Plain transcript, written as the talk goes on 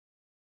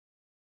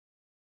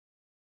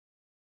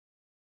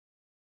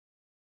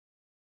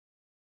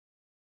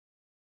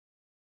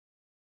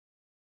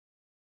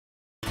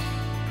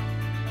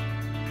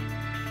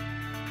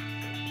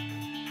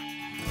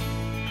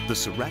The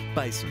Surat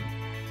Basin,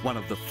 one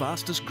of the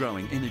fastest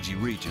growing energy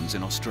regions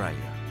in Australia.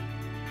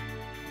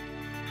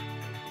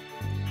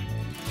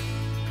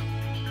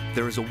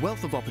 There is a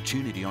wealth of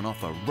opportunity on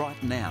offer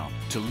right now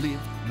to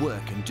live,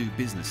 work and do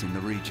business in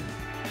the region.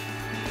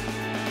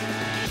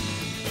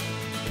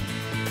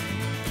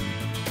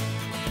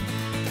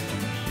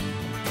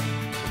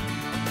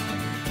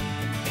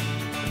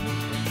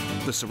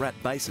 The Surat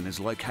Basin is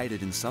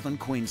located in southern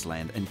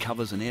Queensland and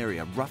covers an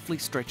area roughly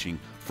stretching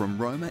from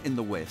Roma in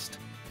the west,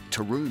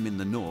 Taroom in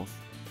the north,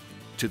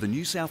 to the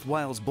New South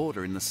Wales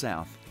border in the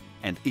south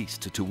and east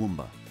to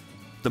Toowoomba.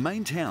 The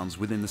main towns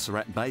within the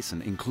Surat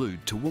Basin include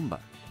Toowoomba,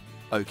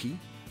 Oakey,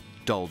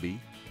 Dalby,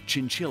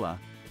 Chinchilla,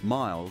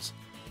 Miles,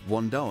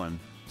 Wandoan,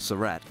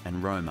 Surat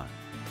and Roma.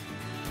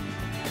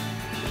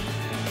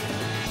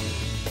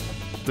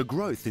 The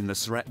growth in the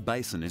Surat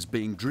Basin is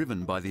being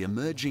driven by the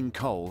emerging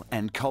coal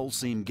and coal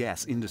seam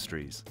gas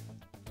industries.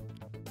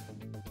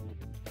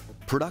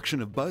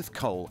 Production of both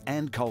coal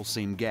and coal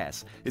seam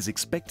gas is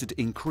expected to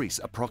increase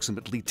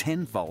approximately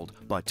tenfold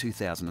by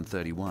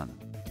 2031.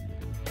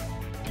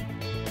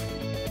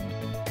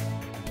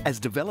 As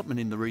development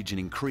in the region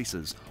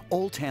increases,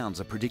 all towns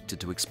are predicted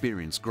to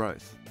experience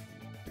growth.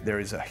 There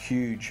is a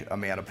huge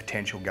amount of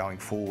potential going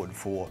forward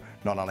for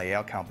not only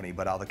our company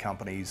but other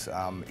companies,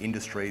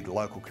 industry, the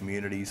local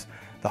communities.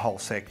 The whole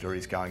sector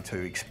is going to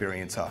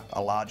experience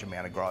a large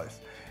amount of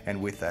growth,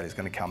 and with that is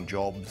going to come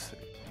jobs.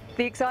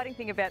 The exciting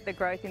thing about the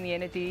growth in the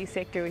energy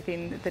sector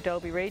within the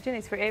Dalby region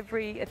is for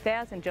every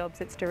 1,000 jobs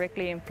that's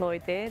directly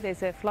employed there,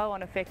 there's a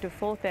flow-on effect of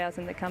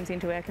 4,000 that comes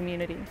into our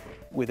community.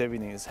 With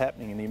everything that's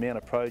happening and the amount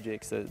of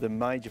projects, the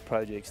major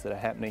projects that are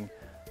happening,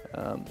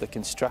 the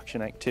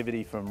construction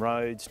activity from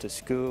roads to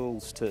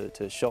schools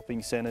to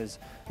shopping centres,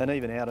 and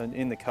even out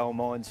in the coal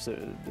mines,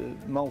 the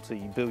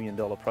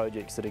multi-billion-dollar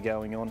projects that are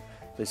going on,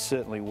 there's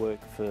certainly work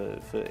for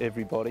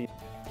everybody.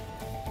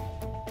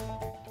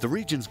 The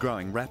region's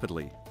growing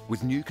rapidly,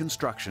 with new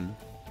construction,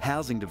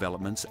 housing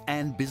developments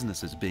and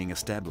businesses being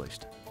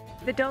established.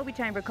 The Dalby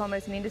Chamber of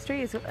Commerce and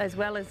Industry, as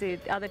well as the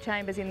other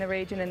chambers in the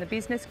region and the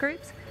business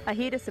groups, are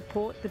here to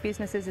support the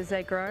businesses as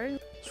they grow.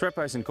 Surat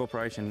Basin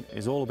Corporation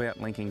is all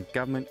about linking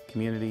government,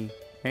 community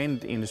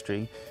and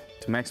industry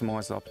to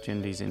maximise the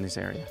opportunities in this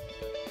area.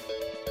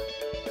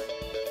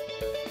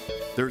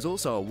 There is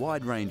also a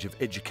wide range of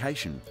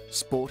education,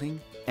 sporting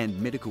and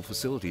medical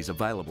facilities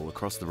available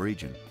across the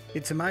region.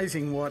 It's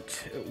amazing what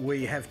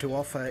we have to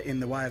offer in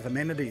the way of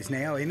amenities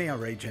now in our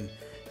region.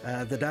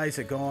 The days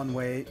are gone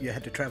where you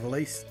had to travel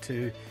east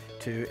to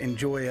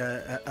enjoy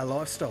a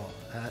lifestyle.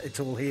 It's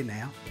all here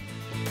now.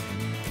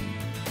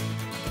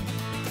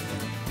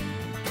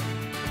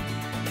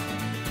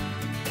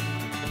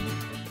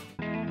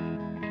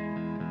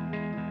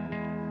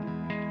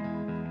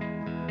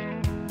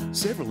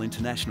 Several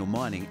international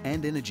mining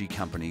and energy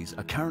companies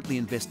are currently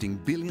investing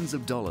billions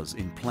of dollars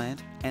in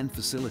plant and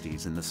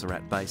facilities in the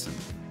Surat Basin.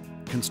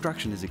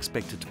 Construction is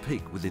expected to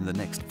peak within the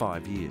next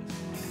 5 years.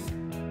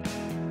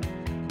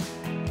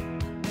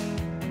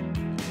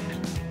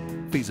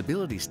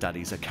 Feasibility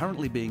studies are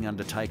currently being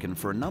undertaken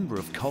for a number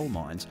of coal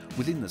mines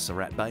within the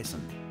Surat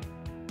Basin.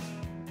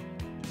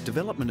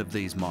 Development of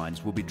these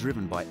mines will be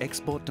driven by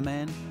export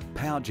demand,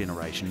 power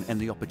generation and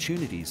the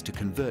opportunities to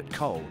convert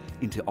coal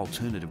into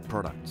alternative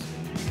products.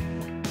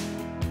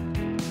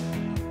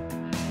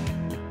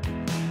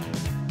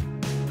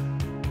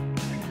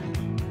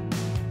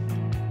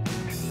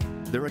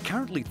 There are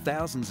currently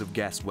thousands of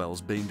gas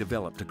wells being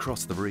developed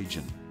across the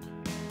region.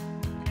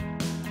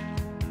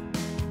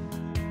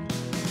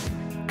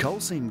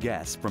 Coal seam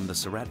gas from the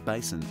Surat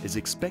Basin is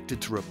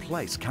expected to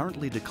replace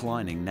currently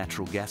declining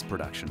natural gas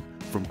production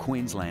from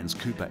Queensland's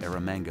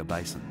Cooper-Eromanga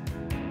Basin.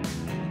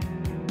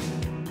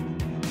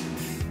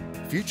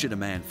 Future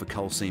demand for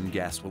coal seam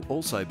gas will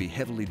also be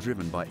heavily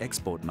driven by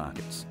export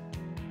markets.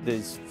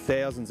 There's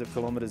thousands of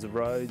kilometres of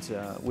roads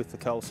with the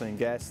coal seam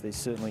gas. There's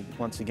certainly,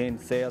 once again,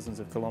 thousands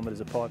of kilometres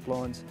of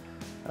pipelines.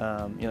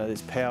 You know,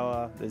 there's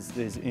power,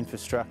 there's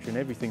infrastructure and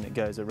everything that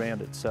goes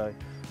around it. So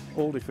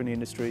all different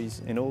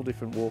industries in all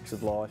different walks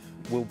of life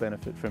will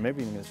benefit from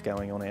everything that's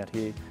going on out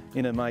here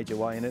in a major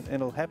way, and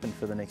it'll happen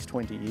for the next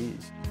 20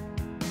 years.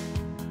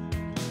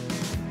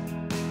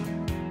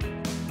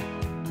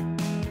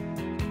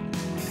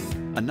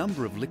 A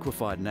number of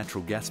liquefied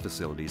natural gas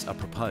facilities are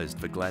proposed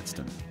for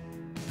Gladstone.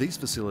 These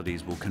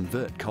facilities will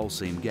convert coal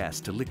seam gas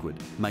to liquid,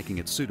 making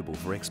it suitable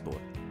for export.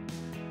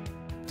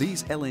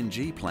 These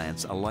LNG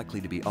plants are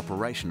likely to be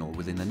operational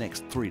within the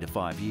next 3 to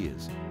 5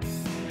 years.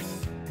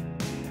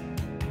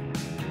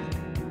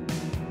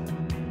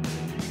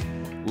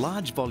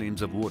 Large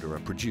volumes of water are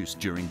produced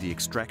during the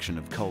extraction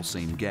of coal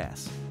seam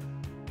gas.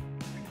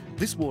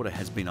 This water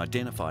has been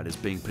identified as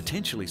being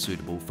potentially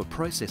suitable for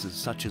processes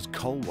such as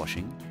coal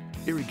washing,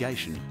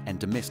 irrigation and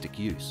domestic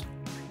use.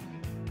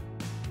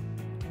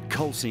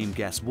 Coal seam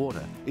gas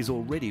water is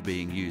already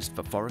being used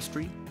for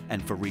forestry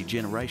and for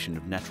regeneration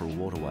of natural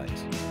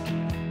waterways.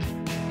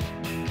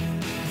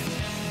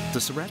 The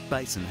Surat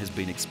Basin has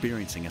been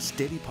experiencing a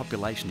steady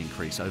population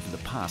increase over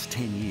the past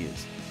 10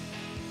 years.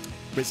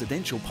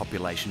 residential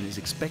population is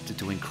expected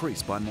to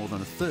increase by more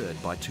than a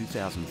third by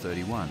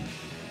 2031.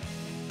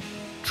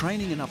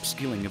 Training and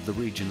upskilling of the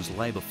region's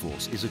labour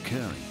force is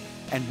occurring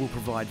and will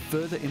provide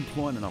further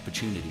employment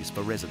opportunities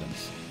for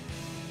residents.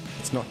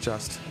 It's not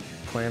just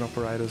plant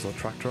operators or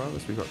truck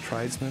drivers, we've got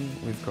tradesmen,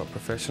 we've got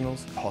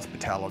professionals.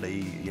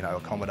 Hospitality,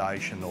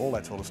 accommodation, all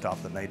that sort of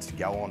stuff that needs to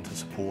go on to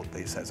support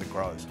this as it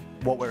grows.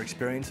 What we're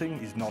experiencing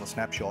is not a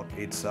snapshot,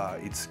 it's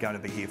going to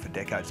be here for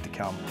decades to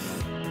come.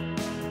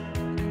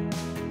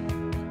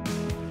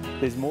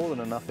 There's more than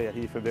enough out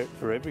here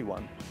for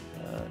everyone.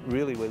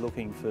 Really, we're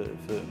looking for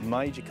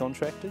major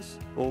contractors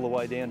all the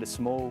way down to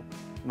small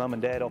mum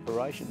and dad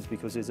operations,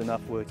 because there's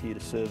enough work here to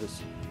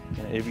service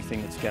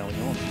everything that's going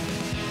on.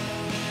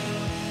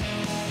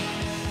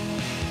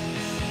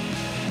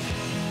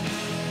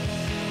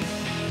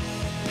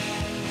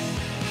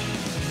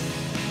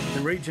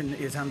 The region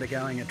is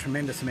undergoing a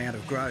tremendous amount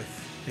of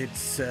growth.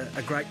 It's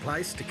a great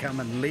place to come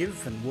and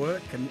live and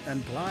work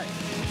and play.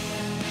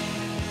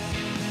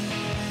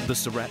 The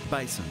Surat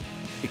Basin.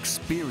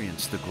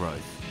 Experience the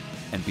growth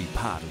and be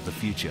part of the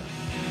future.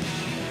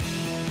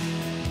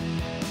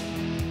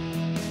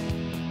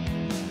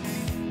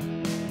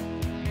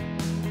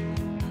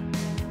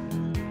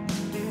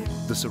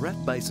 The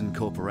Surat Basin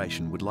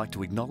Corporation would like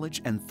to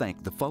acknowledge and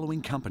thank the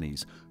following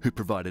companies who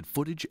provided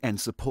footage and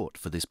support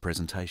for this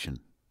presentation.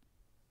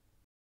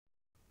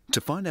 To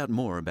find out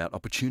more about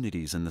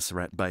opportunities in the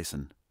Surat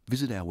Basin,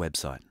 visit our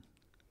website.